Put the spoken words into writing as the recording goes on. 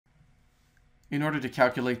In order to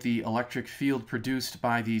calculate the electric field produced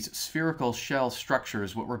by these spherical shell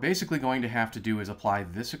structures, what we're basically going to have to do is apply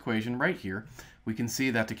this equation right here. We can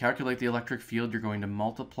see that to calculate the electric field, you're going to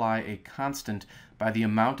multiply a constant by the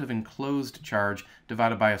amount of enclosed charge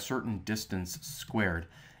divided by a certain distance squared.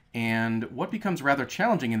 And what becomes rather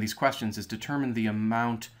challenging in these questions is determine the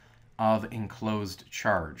amount of enclosed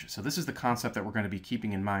charge. So this is the concept that we're going to be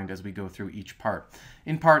keeping in mind as we go through each part.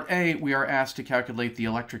 In part A, we are asked to calculate the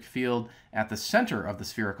electric field at the center of the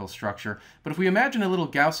spherical structure. But if we imagine a little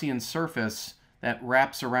Gaussian surface that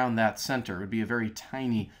wraps around that center, it would be a very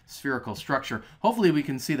tiny spherical structure. Hopefully we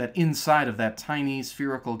can see that inside of that tiny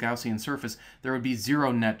spherical Gaussian surface, there would be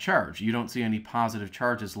zero net charge. You don't see any positive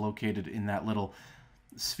charges located in that little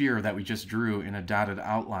sphere that we just drew in a dotted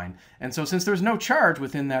outline. And so since there's no charge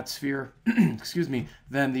within that sphere, excuse me,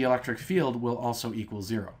 then the electric field will also equal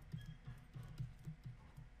 0.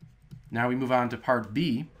 Now we move on to part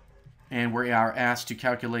B, and we are asked to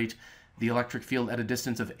calculate the electric field at a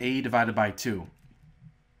distance of a divided by 2.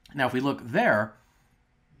 Now if we look there,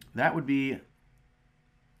 that would be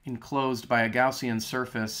enclosed by a Gaussian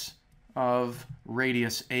surface of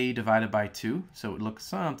radius a divided by 2. So it would look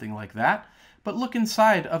something like that. But look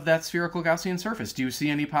inside of that spherical Gaussian surface. Do you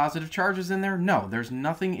see any positive charges in there? No, there's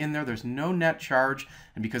nothing in there. There's no net charge.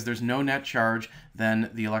 And because there's no net charge,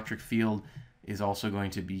 then the electric field is also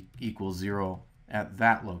going to be equal 0 at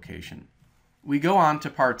that location. We go on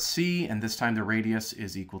to part C, and this time the radius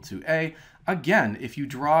is equal to a. Again, if you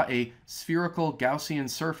draw a spherical Gaussian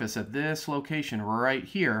surface at this location right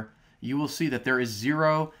here, you will see that there is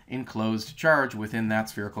 0 enclosed charge within that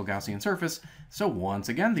spherical Gaussian surface. So once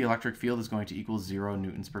again, the electric field is going to equal 0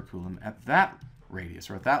 newtons per coulomb at that radius,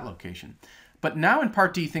 or at that location. But now in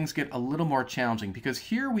part D, things get a little more challenging, because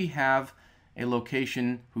here we have a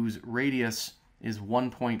location whose radius is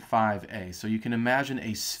 1.5a. So you can imagine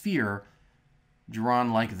a sphere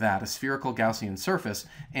drawn like that, a spherical Gaussian surface,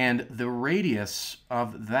 and the radius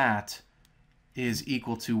of that is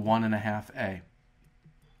equal to 1.5a.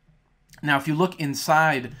 Now, if you look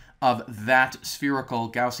inside of that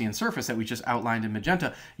spherical Gaussian surface that we just outlined in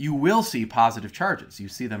magenta, you will see positive charges. You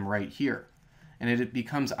see them right here. And it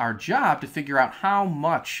becomes our job to figure out how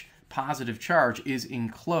much positive charge is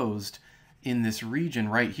enclosed in this region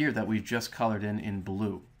right here that we've just colored in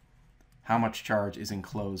blue. How much charge is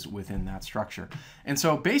enclosed within that structure. And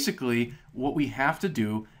so basically, what we have to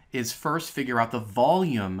do is first figure out the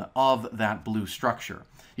volume of that blue structure.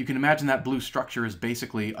 You can imagine that blue structure is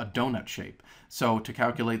basically a donut shape. So to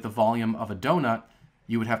calculate the volume of a donut,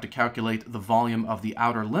 you would have to calculate the volume of the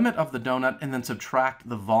outer limit of the donut and then subtract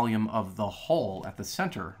the volume of the hole at the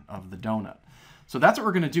center of the donut. So that's what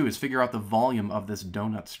we're going to do, is figure out the volume of this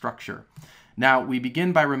donut structure. Now, we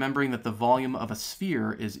begin by remembering that the volume of a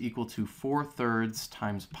sphere is equal to 4/3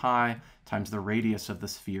 times pi times the radius of the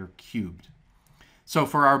sphere cubed. So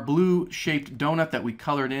for our blue-shaped donut that we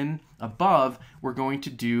colored in above, we're going to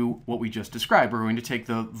do what we just described. We're going to take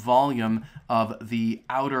the volume of the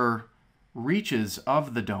outer reaches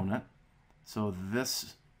of the donut, so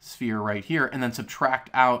this sphere right here, and then subtract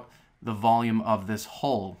out the volume of this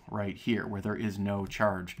hole right here, where there is no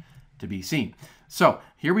charge to be seen. So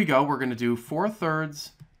here we go. We're going to do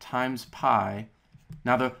 4/3 times pi.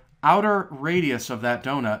 Now the outer radius of that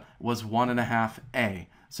donut was 1.5a.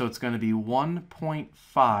 So it's going to be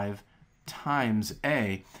 1.5 times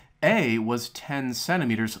a. A was 10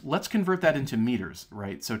 centimeters. Let's convert that into meters,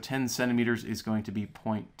 right? So 10 centimeters is going to be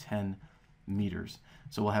 0.10 meters.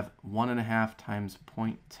 So we'll have 1.5 times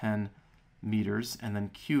 0.10 meters, and then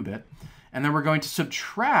cube it. And then we're going to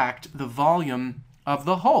subtract the volume of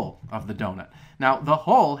the hole of the donut. Now, the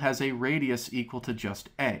hole has a radius equal to just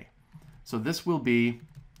a. So this will be,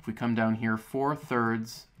 if we come down here,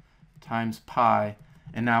 4/3 times pi.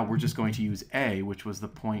 And now we're just going to use a, which was the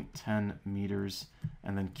 0.10 meters,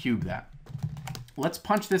 and then cube that. Let's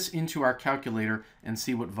punch this into our calculator and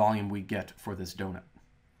see what volume we get for this donut.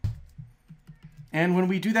 And when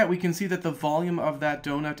we do that, we can see that the volume of that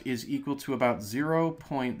donut is equal to about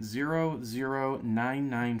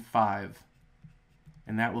 0.00995.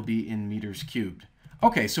 And that will be in meters cubed.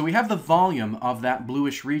 Okay, so we have the volume of that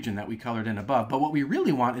bluish region that we colored in above, but what we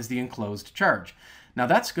really want is the enclosed charge. Now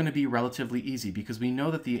that's going to be relatively easy, because we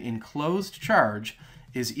know that the enclosed charge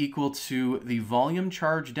is equal to the volume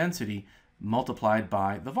charge density multiplied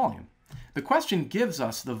by the volume. The question gives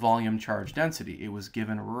us the volume charge density. It was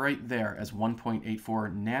given right there as 1.84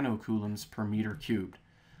 nanocoulombs per meter cubed.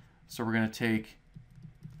 So we're going to take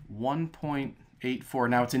 1.84.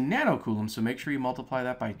 Now it's in nanocoulombs, so make sure you multiply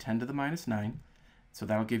that by 10 to the minus 9. So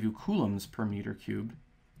that'll give you coulombs per meter cubed.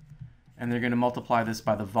 And they're going to multiply this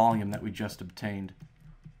by the volume that we just obtained.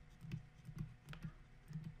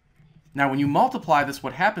 Now, when you multiply this,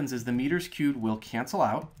 what happens is the meters cubed will cancel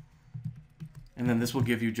out, and then this will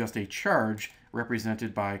give you just a charge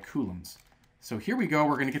represented by coulombs. So here we go.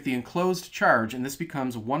 We're going to get the enclosed charge, and this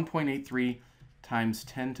becomes 1.83 times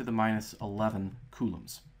 10 to the minus 11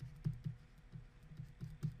 coulombs.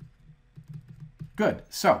 Good.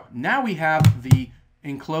 So now we have the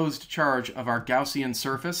enclosed charge of our Gaussian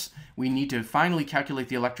surface. We need to finally calculate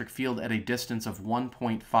the electric field at a distance of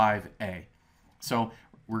 1.5 a. So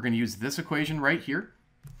we're going to use this equation right here.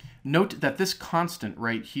 Note that this constant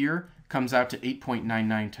right here comes out to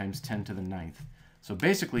 8.99 times 10 to the 9th. So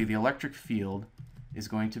basically, the electric field is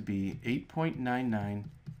going to be 8.99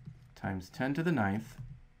 times 10 to the 9th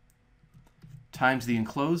times the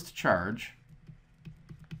enclosed charge,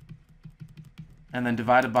 and then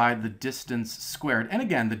divided by the distance squared. And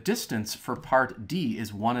again, the distance for part D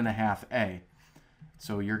is 1.5 a.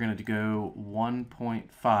 So you're going to go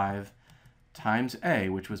 1.5 times a,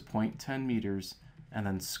 which was 0.10 meters, and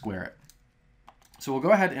then square it. So we'll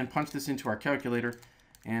go ahead and punch this into our calculator.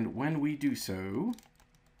 And when we do so,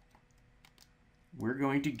 we're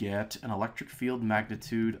going to get an electric field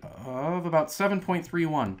magnitude of about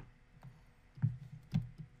 7.31.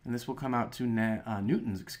 And this will come out to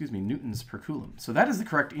newtons per coulomb. So that is the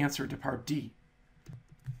correct answer to part D.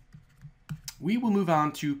 We will move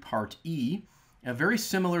on to part E. A very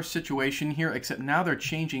similar situation here, except now they're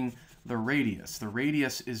changing the radius. The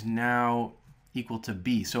radius is now equal to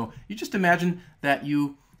b. So you just imagine that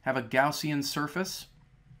you have a Gaussian surface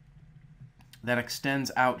that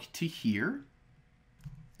extends out to here.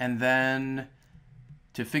 And then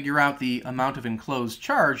to figure out the amount of enclosed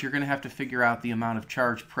charge, you're going to have to figure out the amount of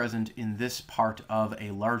charge present in this part of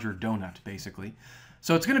a larger donut, basically.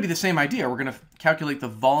 So it's going to be the same idea. We're going to calculate the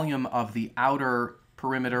volume of the outer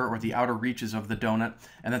perimeter or the outer reaches of the donut,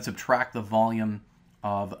 and then subtract the volume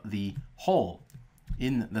of the hole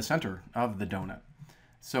in the center of the donut.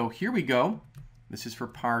 So here we go. This is for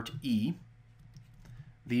part E.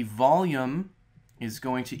 The volume is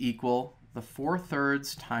going to equal the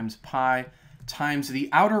 4/3 times pi times the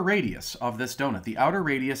outer radius of this donut. The outer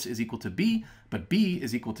radius is equal to b, but b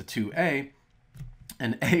is equal to 2a,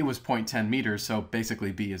 and a was 0.10 meters, so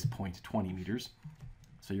basically b is 0.20 meters.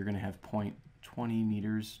 So you're going to have 0.20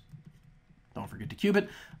 meters, don't forget to cube it,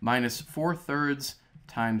 minus 4/3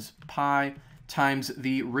 times pi times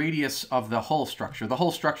the radius of the whole structure. The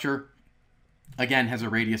whole structure, again, has a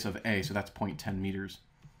radius of a, so that's 0.10 meters.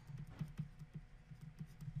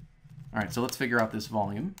 All right, so let's figure out this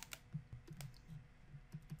volume.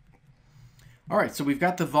 All right, so we've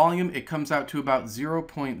got the volume. It comes out to about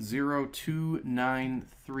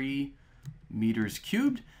 0.0293 meters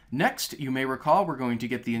cubed. Next, you may recall, we're going to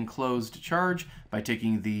get the enclosed charge by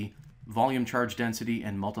taking the volume charge density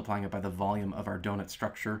and multiplying it by the volume of our donut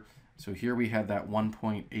structure. So here we had that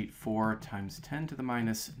 1.84 times 10 to the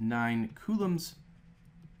minus 9 coulombs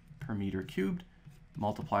per meter cubed.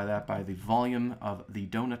 Multiply that by the volume of the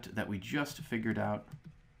donut that we just figured out.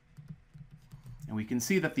 And we can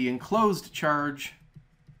see that the enclosed charge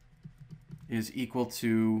is equal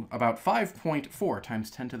to about 5.4 times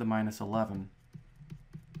 10 to the minus 11.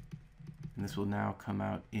 And this will now come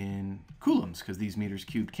out in coulombs because these meters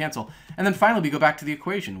cubed cancel. And then finally, we go back to the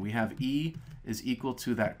equation. We have E is equal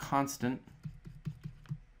to that constant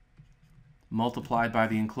multiplied by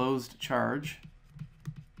the enclosed charge,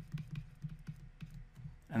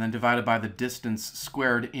 and then divided by the distance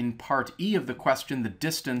squared. In part E of the question, the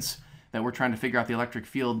distance that we're trying to figure out the electric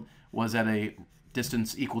field was at a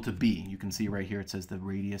distance equal to b. You can see right here it says the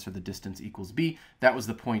radius or the distance equals b. That was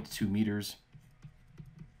the 0.2 meters.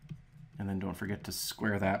 And then don't forget to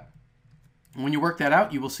square that. And when you work that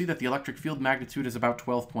out, you will see that the electric field magnitude is about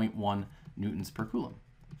 12.1 newtons per coulomb.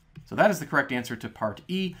 So that is the correct answer to part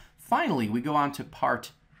E. Finally, we go on to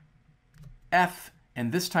part F,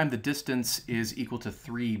 and this time the distance is equal to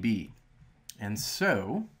 3b. And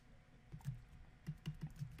so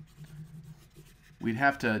we'd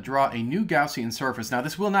have to draw a new Gaussian surface. Now,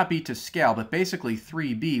 this will not be to scale, but basically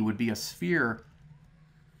 3b would be a sphere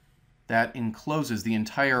that encloses the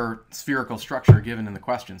entire spherical structure given in the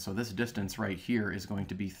question. So this distance right here is going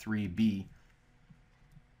to be 3b.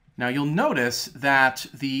 Now, you'll notice that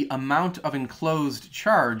the amount of enclosed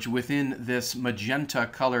charge within this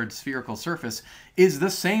magenta-colored spherical surface is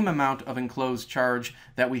the same amount of enclosed charge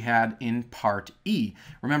that we had in part E.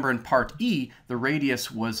 Remember, in part E, the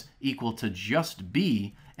radius was equal to just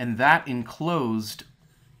b, and that enclosed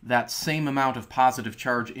that same amount of positive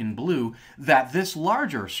charge in blue that this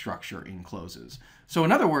larger structure encloses. So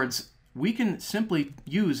in other words, we can simply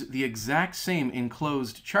use the exact same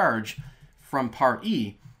enclosed charge from part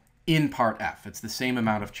E in part F. It's the same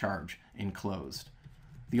amount of charge enclosed.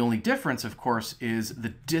 The only difference, of course, is the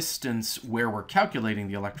distance where we're calculating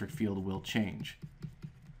the electric field will change.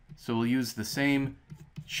 So we'll use the same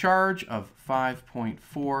charge of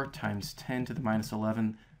 5.4 times 10 to the minus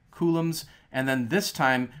 11 coulombs. And then this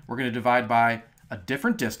time, we're going to divide by a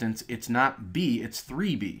different distance. It's not b, it's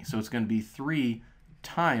 3b. So it's going to be 3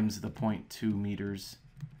 times the 0.2 meters.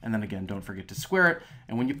 And then again, don't forget to square it.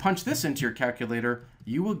 And when you punch this into your calculator,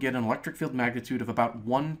 you will get an electric field magnitude of about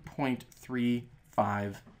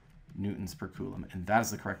 1.35 newtons per coulomb. And that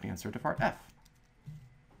is the correct answer to part F.